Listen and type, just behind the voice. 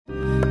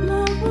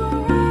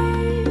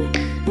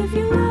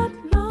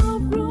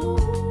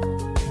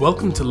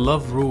Welcome to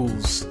Love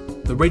Rules,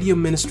 the radio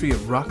ministry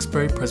of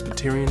Roxbury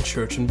Presbyterian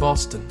Church in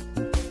Boston.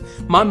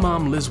 My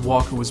mom, Liz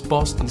Walker, was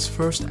Boston's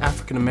first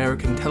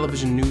African-American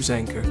television news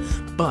anchor,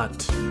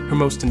 but her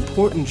most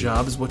important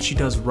job is what she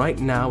does right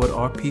now at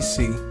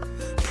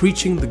RPC,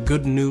 preaching the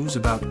good news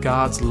about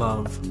God's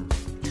love.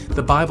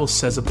 The Bible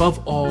says,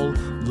 above all,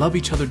 love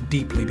each other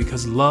deeply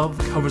because love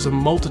covers a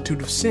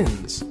multitude of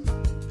sins.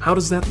 How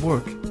does that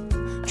work?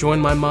 Join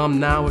my mom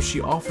now as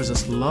she offers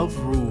us Love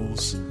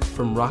Rules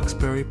from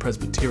Roxbury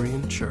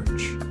Presbyterian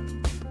Church.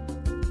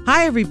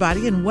 Hi,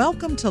 everybody, and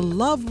welcome to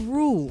Love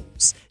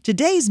Rules.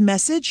 Today's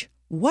message,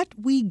 What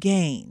We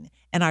Gain.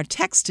 And our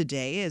text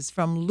today is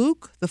from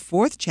Luke, the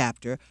 4th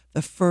chapter,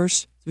 the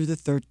 1st through the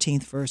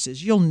 13th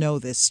verses. You'll know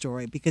this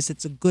story because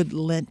it's a good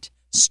Lent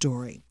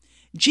story.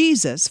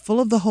 Jesus,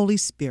 full of the Holy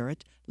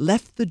Spirit,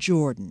 left the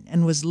Jordan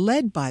and was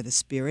led by the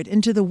Spirit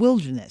into the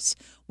wilderness,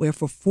 where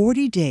for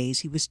 40 days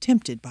he was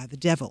tempted by the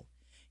devil.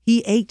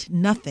 He ate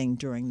nothing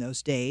during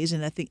those days,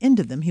 and at the end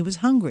of them he was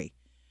hungry.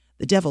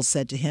 The devil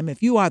said to him,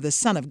 "If you are the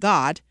Son of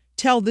God,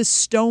 tell this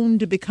stone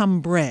to become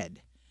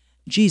bread."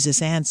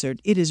 Jesus answered,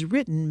 "It is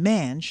written,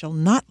 man shall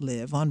not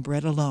live on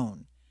bread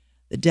alone."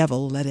 The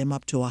devil led him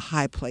up to a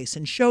high place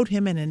and showed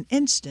him in an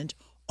instant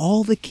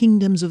all the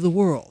kingdoms of the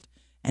world.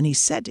 And he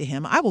said to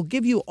him, "I will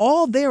give you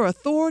all their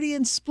authority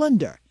and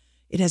splendor.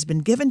 It has been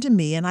given to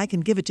me, and I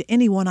can give it to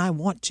anyone I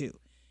want to.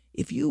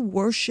 If you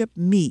worship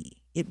me,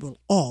 it will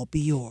all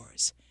be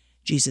yours."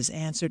 Jesus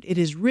answered, "It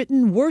is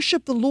written,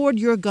 worship the Lord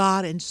your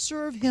God and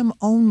serve him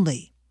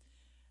only."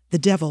 The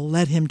devil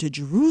led him to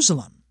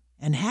Jerusalem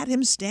and had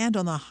him stand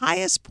on the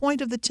highest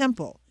point of the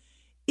temple.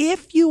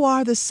 "If you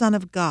are the Son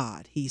of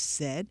God," he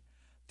said,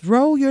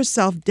 "throw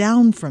yourself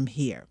down from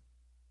here.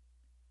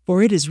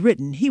 For it is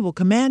written, he will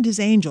command his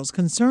angels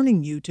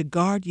concerning you to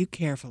guard you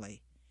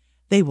carefully.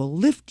 They will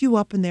lift you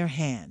up in their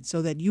hands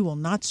so that you will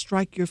not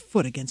strike your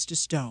foot against a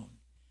stone."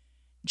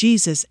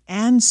 Jesus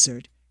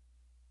answered,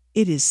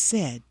 "It is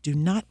said, do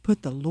not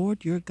put the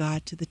Lord your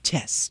God to the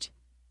test."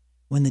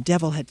 When the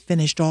devil had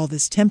finished all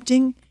this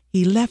tempting,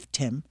 he left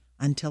him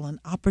until an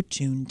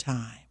opportune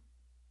time.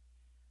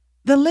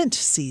 The Lent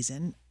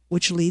season,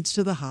 which leads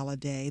to the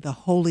holiday, the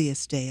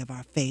holiest day of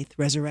our faith,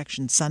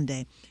 Resurrection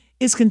Sunday,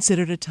 is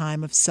considered a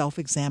time of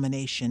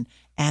self-examination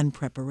and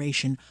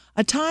preparation,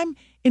 a time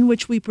in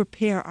which we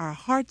prepare our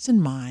hearts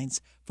and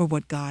minds for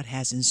what God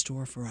has in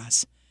store for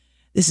us.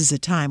 This is a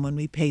time when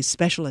we pay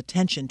special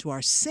attention to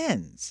our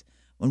sins,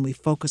 when we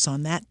focus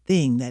on that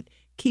thing that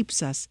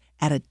keeps us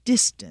at a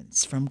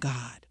distance from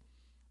God.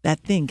 That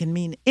thing can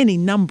mean any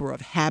number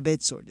of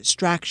habits or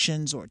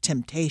distractions or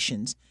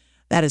temptations.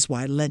 That is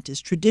why Lent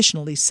is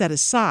traditionally set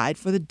aside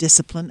for the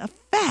discipline of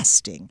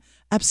fasting,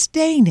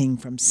 abstaining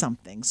from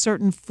something,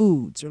 certain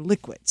foods or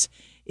liquids.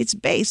 It's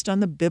based on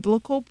the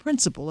biblical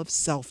principle of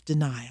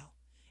self-denial.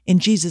 In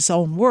Jesus'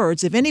 own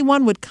words, "If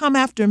anyone would come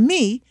after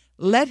me,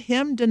 let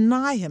him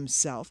deny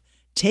himself,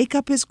 take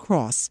up his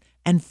cross,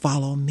 and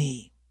follow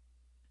me."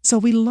 So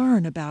we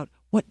learn about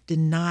what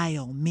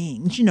denial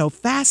means.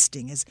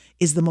 Fasting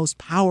is the most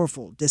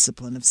powerful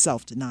discipline of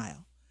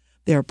self-denial.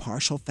 There are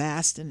partial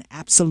fast and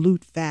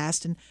absolute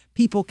fast, and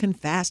people can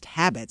fast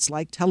habits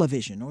like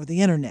television or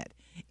the internet,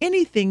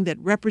 anything that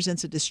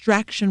represents a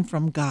distraction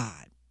from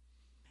God.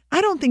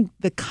 I don't think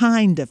the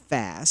kind of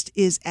fast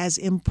is as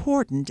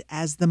important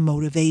as the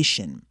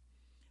motivation.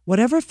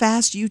 Whatever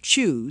fast you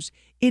choose,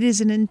 it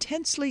is an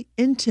intensely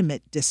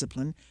intimate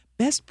discipline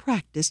best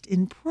practiced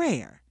in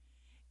prayer,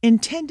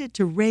 intended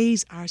to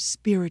raise our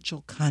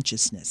spiritual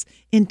consciousness,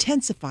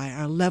 intensify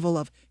our level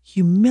of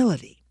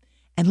humility,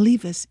 and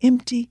leave us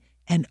empty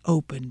and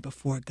open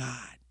before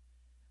God.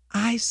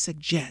 I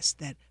suggest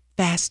that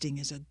fasting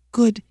is a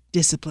good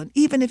discipline.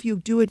 Even if you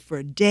do it for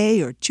a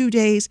day or 2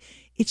 days,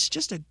 it's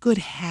just a good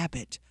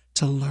habit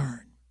to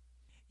learn.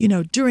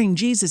 During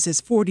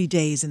Jesus' 40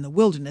 days in the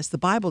wilderness, the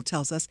Bible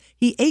tells us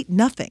he ate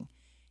nothing.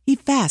 He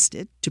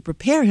fasted to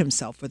prepare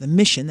himself for the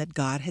mission that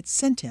God had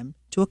sent him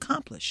to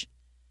accomplish.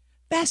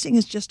 Fasting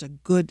is just a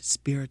good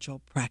spiritual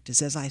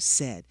practice, as I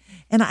said,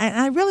 and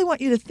I really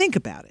want you to think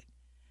about it.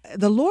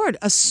 The Lord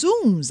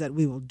assumes that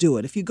we will do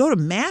it. If you go to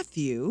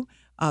Matthew,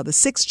 the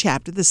 6th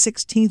chapter, the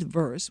 16th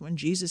verse, when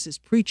Jesus is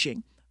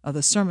preaching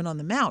the Sermon on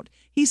the Mount,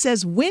 he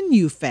says, when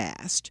you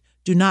fast,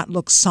 do not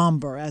look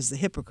somber as the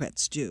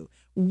hypocrites do.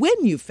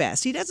 When you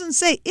fast, he doesn't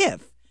say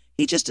if.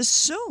 He just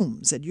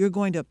assumes that you're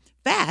going to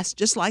fast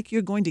just like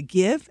you're going to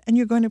give and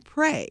you're going to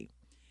pray.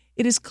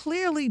 It is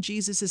clearly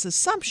Jesus'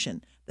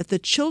 assumption that the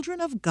children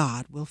of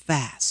God will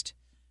fast.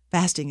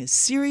 Fasting is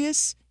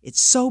serious,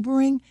 it's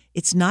sobering,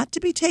 it's not to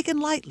be taken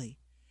lightly.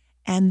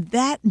 And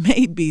that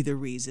may be the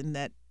reason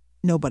that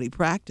nobody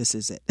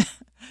practices it.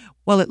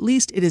 Well, at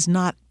least it is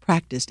not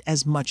practiced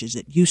as much as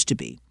it used to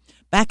be.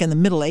 Back in the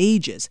Middle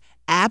Ages,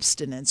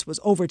 abstinence was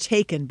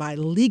overtaken by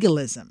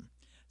legalism.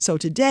 So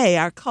today,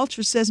 our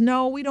culture says,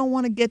 no, we don't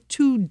want to get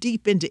too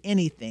deep into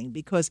anything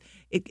because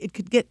it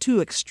could get too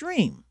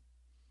extreme.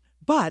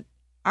 But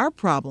our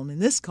problem in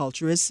this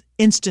culture is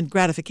instant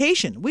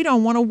gratification. We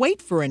don't want to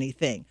wait for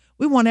anything.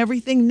 We want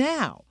everything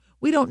now.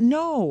 We don't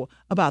know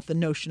about the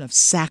notion of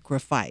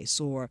sacrifice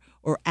or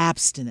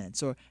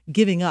abstinence or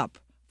giving up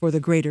for the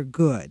greater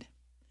good.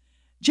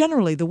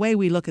 Generally, the way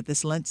we look at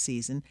this Lent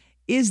season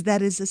is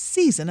that it's a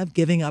season of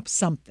giving up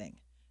something.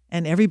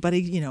 And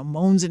everybody,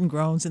 moans and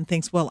groans and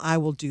thinks, well, I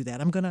will do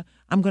that. I'm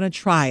going to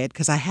try it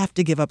because I have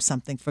to give up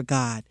something for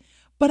God.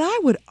 But I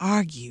would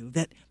argue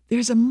that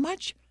there's a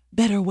much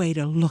better way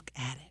to look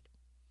at it.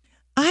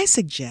 I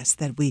suggest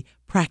that we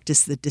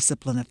practice the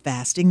discipline of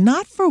fasting,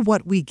 not for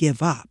what we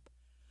give up,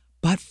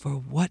 but for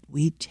what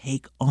we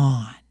take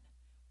on,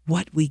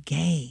 what we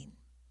gain.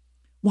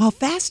 While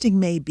fasting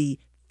may be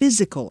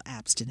physical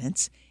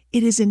abstinence,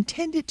 it is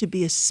intended to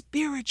be a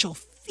spiritual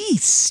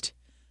feast,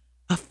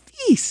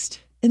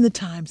 in the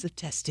times of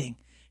testing.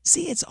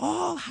 See, it's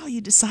all how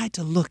you decide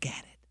to look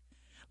at it.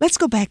 Let's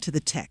go back to the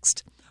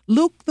text.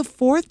 Luke, the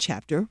 4th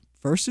chapter,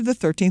 1st through the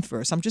 13th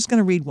verse. I'm just going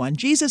to read one.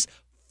 Jesus,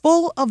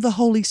 full of the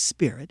Holy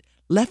Spirit,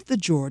 left the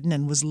Jordan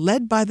and was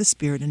led by the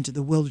Spirit into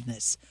the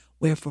wilderness,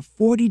 where for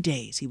 40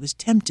 days he was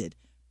tempted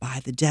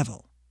by the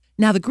devil.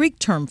 Now, the Greek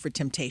term for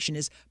temptation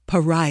is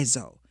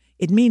paraizo.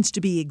 It means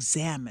to be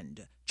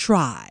examined,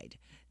 tried.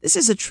 This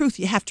is a truth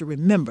you have to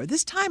remember.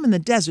 This time in the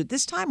desert,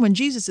 this time when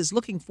Jesus is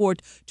looking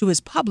forward to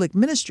his public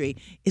ministry,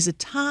 is a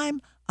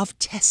time of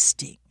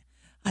testing,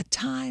 a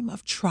time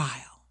of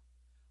trial.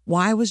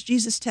 Why was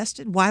Jesus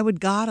tested? Why would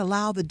God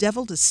allow the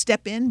devil to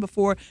step in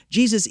before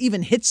Jesus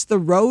even hits the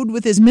road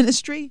with his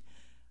ministry?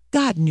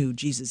 God knew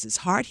Jesus'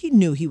 heart. He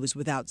knew he was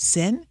without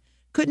sin.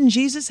 Couldn't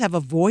Jesus have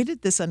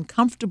avoided this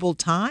uncomfortable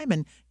time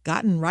and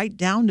gotten right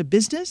down to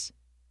business?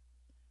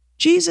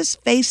 Jesus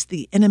faced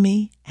the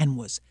enemy and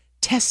was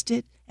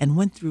tested and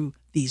went through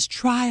these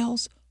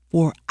trials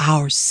for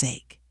our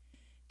sake.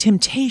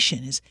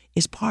 Temptation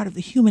is part of the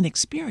human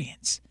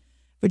experience.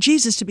 For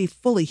Jesus to be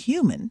fully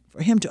human,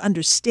 for him to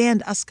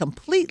understand us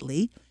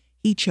completely,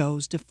 he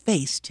chose to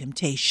face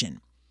temptation.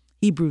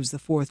 Hebrews, the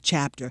 4th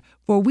chapter,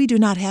 for we do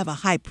not have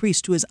a high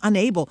priest who is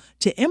unable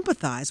to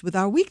empathize with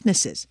our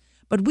weaknesses,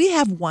 but we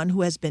have one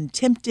who has been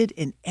tempted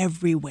in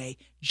every way,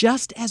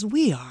 just as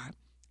we are,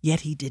 yet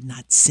he did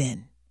not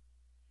sin.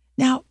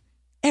 Now,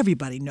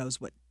 everybody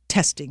knows what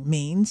testing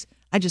means.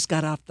 I just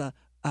got off the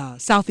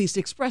Southeast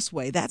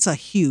Expressway. That's a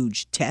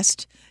huge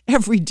test.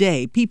 Every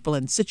day, people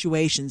and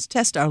situations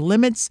test our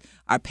limits,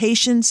 our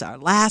patience, our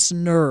last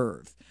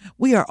nerve.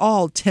 We are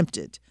all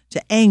tempted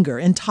to anger,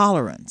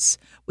 intolerance.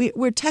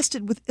 We're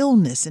tested with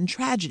illness and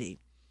tragedy.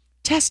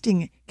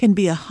 Testing can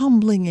be a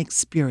humbling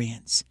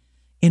experience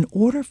in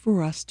order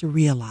for us to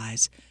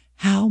realize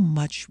how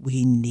much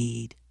we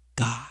need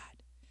God.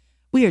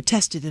 We are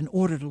tested in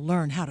order to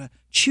learn how to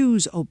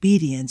choose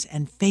obedience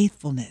and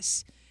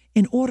faithfulness,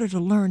 in order to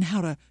learn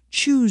how to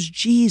choose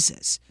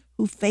Jesus,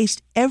 who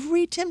faced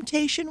every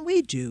temptation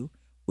we do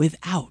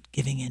without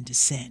giving in to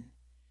sin.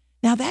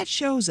 Now that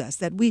shows us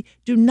that we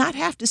do not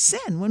have to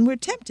sin when we're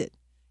tempted.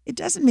 It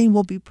doesn't mean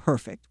we'll be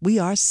perfect. We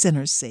are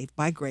sinners saved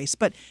by grace,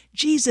 but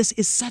Jesus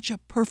is such a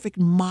perfect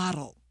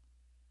model.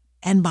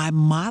 And by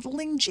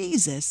modeling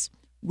Jesus,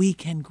 we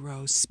can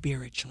grow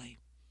spiritually.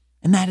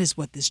 And that is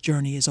what this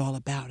journey is all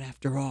about,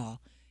 after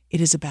all. It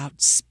is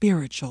about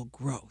spiritual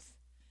growth.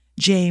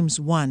 James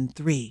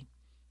 1:3,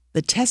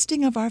 the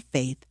testing of our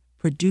faith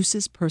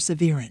produces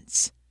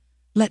perseverance.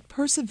 Let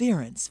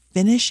perseverance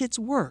finish its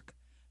work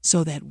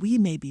so that we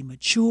may be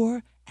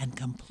mature and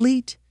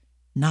complete,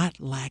 not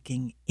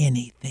lacking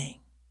anything.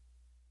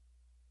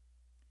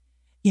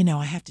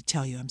 I have to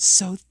tell you, I'm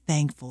so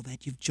thankful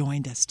that you've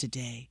joined us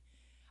today.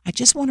 I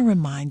just want to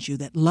remind you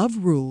that Love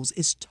Rules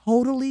is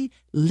totally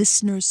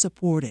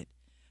listener-supported.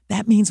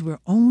 That means we're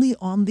only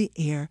on the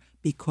air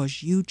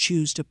because you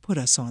choose to put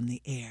us on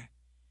the air.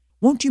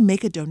 Won't you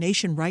make a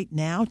donation right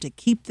now to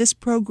keep this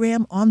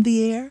program on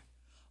the air?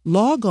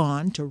 Log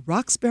on to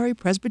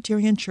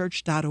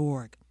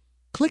roxburypresbyterianchurch.org.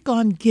 Click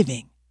on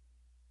Giving.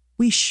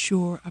 We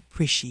sure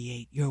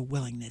appreciate your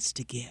willingness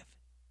to give.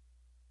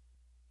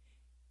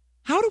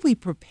 How do we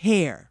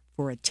prepare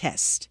for a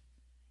test?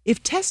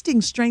 If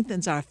testing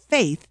strengthens our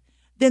faith,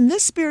 then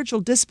this spiritual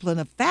discipline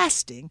of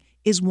fasting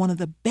is one of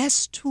the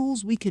best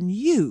tools we can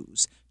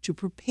use to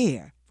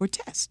prepare for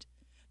test.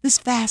 This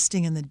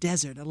fasting in the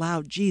desert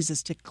allowed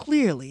Jesus to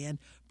clearly and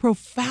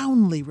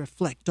profoundly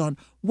reflect on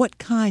what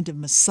kind of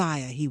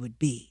Messiah he would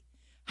be,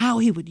 how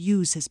he would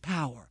use his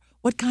power,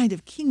 what kind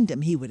of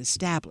kingdom he would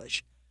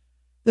establish.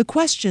 The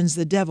questions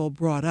the devil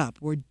brought up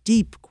were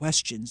deep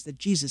questions that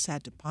Jesus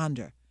had to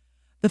ponder.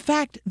 The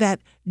fact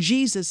that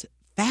Jesus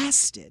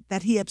fasted,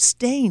 that he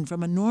abstained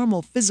from a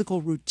normal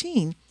physical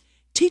routine,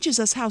 teaches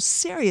us how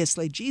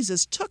seriously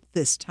Jesus took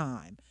this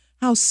time,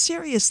 how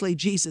seriously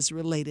Jesus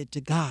related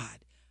to God.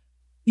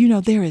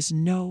 There is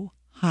no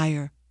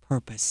higher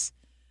purpose.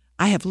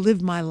 I have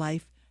lived my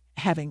life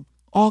having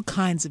all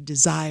kinds of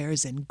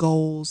desires and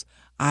goals.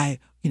 I,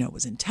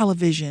 was in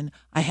television.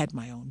 I had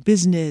my own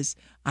business.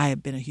 I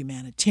have been a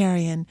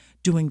humanitarian,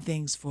 doing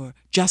things for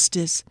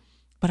justice.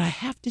 But I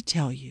have to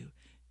tell you,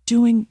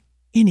 doing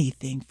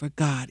anything for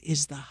God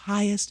is the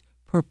highest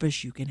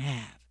purpose you can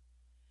have.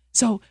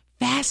 So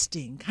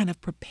fasting kind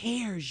of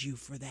prepares you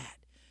for that.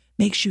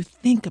 makes you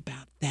think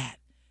about that,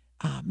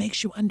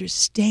 makes you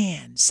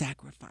understand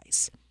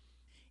sacrifice.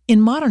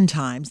 In modern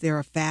times, there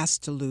are fasts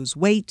to lose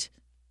weight,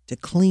 to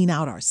clean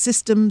out our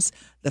systems.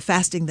 The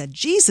fasting that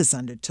Jesus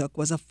undertook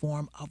was a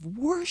form of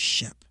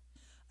worship,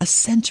 a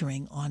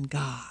centering on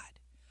God.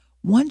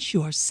 Once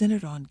you are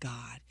centered on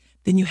God,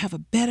 then you have a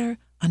better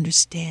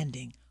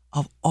understanding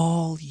of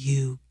all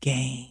you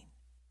gain.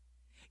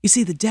 You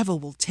see, the devil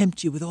will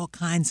tempt you with all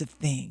kinds of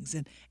things,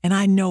 and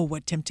I know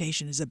what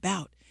temptation is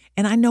about,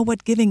 and I know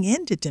what giving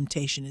in to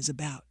temptation is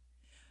about.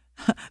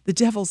 The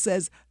devil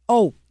says,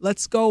 oh,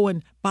 let's go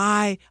and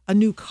buy a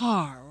new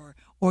car,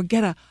 or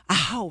get a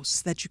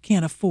house that you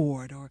can't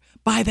afford, or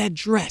buy that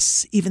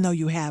dress even though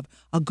you have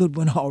a good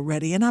one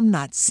already. And I'm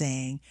not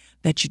saying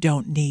that you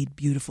don't need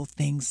beautiful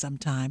things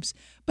sometimes,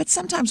 but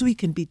sometimes we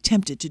can be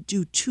tempted to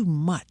do too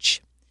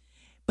much.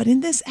 But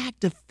in this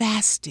act of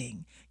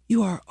fasting,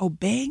 you are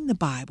obeying the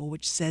Bible,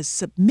 which says,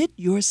 submit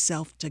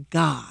yourself to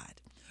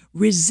God,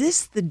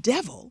 resist the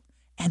devil,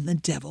 and the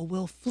devil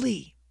will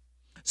flee.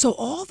 So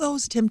all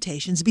those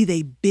temptations, be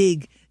they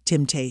big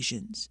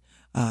temptations,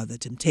 the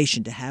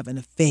temptation to have an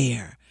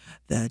affair,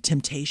 the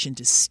temptation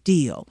to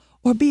steal,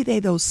 or be they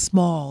those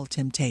small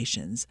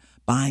temptations,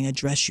 buying a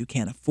dress you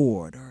can't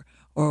afford,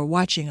 or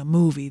watching a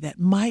movie that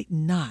might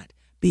not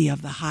be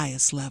of the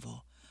highest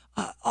level.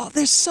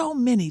 There's so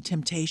many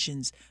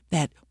temptations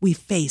that we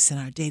face in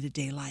our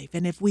day-to-day life.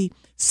 And if we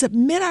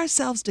submit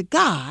ourselves to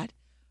God,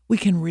 we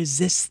can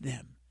resist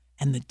them,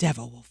 and the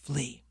devil will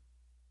flee.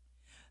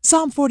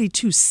 Psalm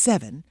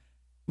 42:7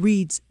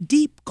 reads,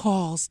 deep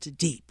calls to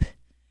deep.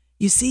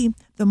 You see,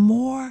 the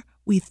more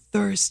we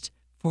thirst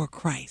for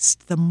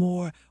Christ, the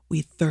more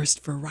we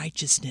thirst for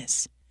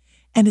righteousness.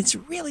 And it's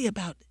really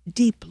about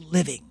deep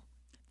living.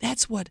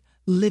 That's what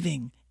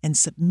living and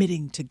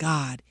submitting to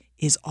God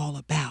is all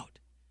about.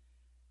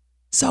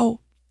 So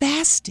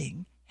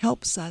fasting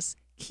helps us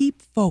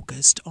keep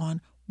focused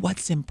on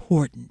what's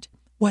important,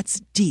 what's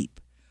deep,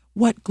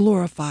 what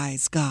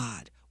glorifies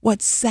God,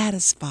 what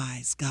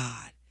satisfies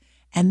God.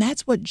 And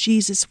that's what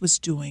Jesus was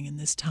doing in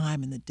this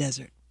time in the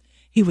desert.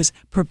 He was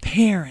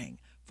preparing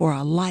for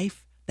a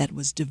life that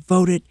was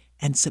devoted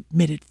and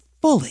submitted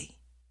fully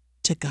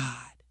to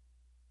God.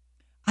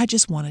 I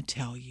just want to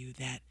tell you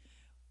that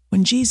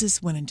when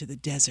Jesus went into the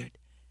desert,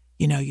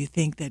 you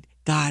think that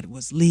God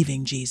was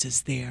leaving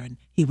Jesus there and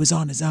he was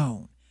on his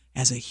own.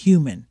 As a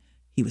human,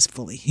 he was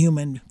fully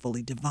human,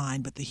 fully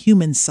divine, but the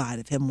human side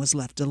of him was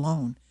left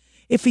alone.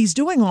 If he's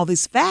doing all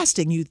this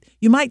fasting, you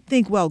might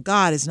think, well,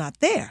 God is not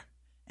there,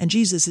 and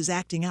Jesus is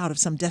acting out of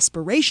some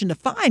desperation to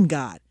find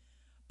God.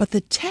 But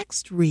the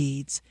text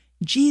reads,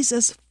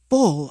 Jesus,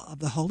 full of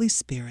the Holy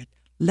Spirit,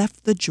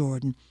 left the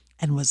Jordan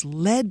and was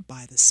led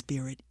by the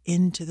Spirit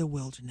into the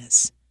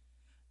wilderness.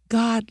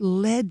 God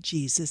led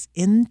Jesus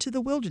into the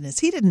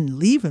wilderness. He didn't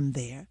leave him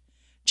there.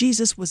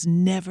 Jesus was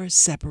never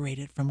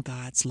separated from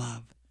God's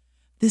love.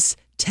 This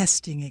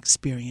testing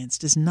experience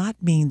does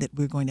not mean that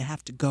we're going to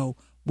have to go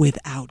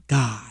without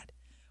God.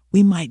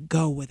 We might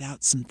go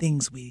without some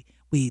things we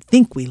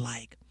think we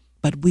like,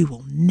 but we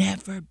will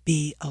never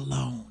be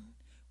alone.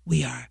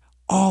 We are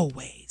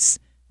always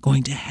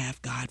going to have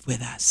God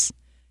with us.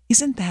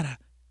 Isn't that a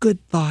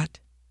good thought?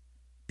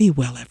 Be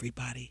well,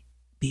 everybody.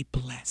 Be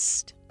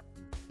blessed.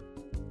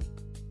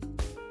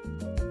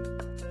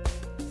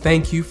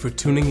 Thank you for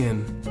tuning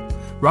in.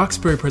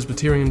 Roxbury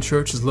Presbyterian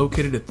Church is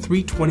located at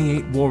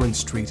 328 Warren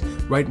Street,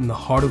 right in the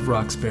heart of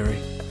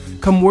Roxbury.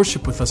 Come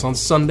worship with us on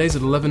Sundays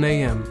at 11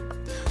 a.m.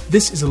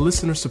 This is a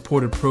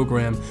listener-supported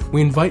program.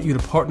 We invite you to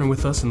partner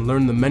with us and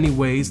learn the many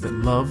ways that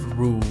love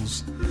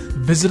rules.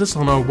 Visit us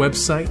on our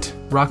website,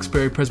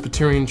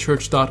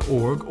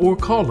 roxburypresbyterianchurch.org, or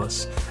call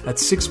us at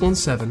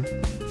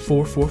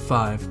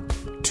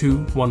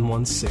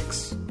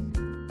 617-445-2116.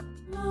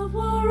 Love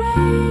will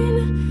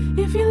reign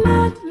if you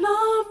let